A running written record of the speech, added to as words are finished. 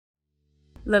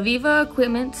Laviva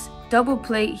Equipment's double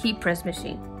plate heat press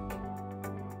machine.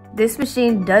 This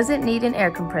machine doesn't need an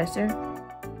air compressor.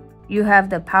 You have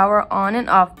the power on and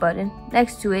off button.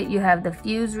 Next to it, you have the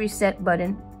fuse reset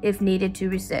button if needed to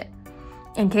reset.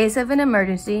 In case of an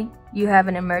emergency, you have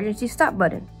an emergency stop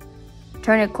button.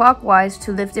 Turn it clockwise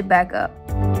to lift it back up.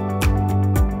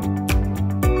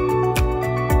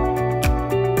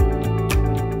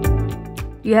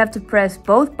 You have to press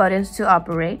both buttons to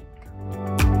operate.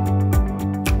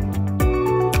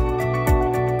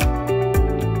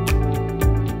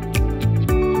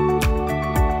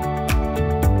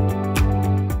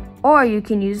 Or you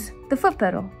can use the foot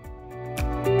pedal.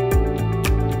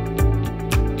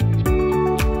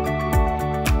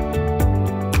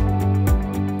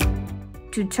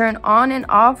 To turn on and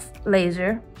off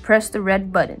laser, press the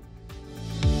red button.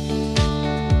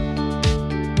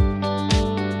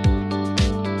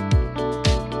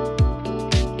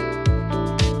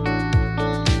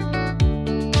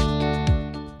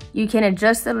 You can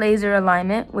adjust the laser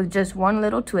alignment with just one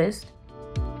little twist.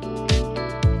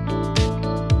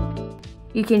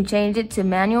 You can change it to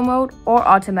manual mode or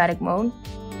automatic mode.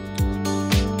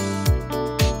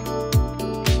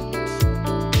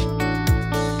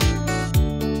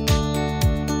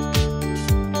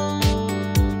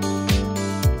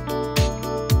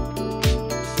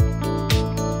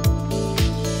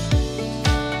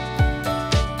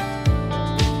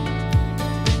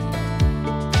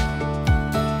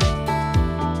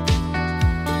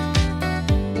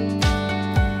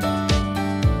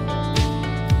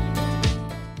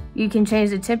 You can change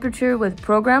the temperature with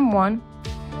program 1.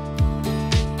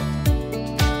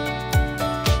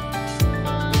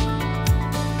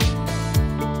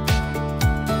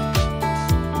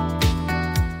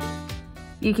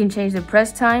 You can change the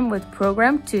press time with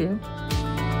program 2.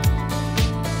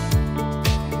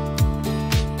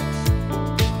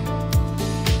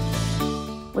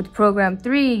 With program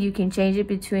 3, you can change it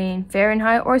between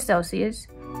Fahrenheit or Celsius.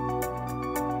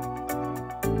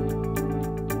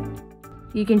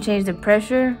 You can change the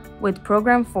pressure with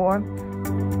program 4.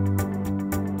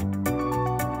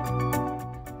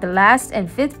 The last and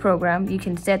fifth program, you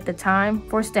can set the time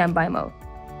for standby mode.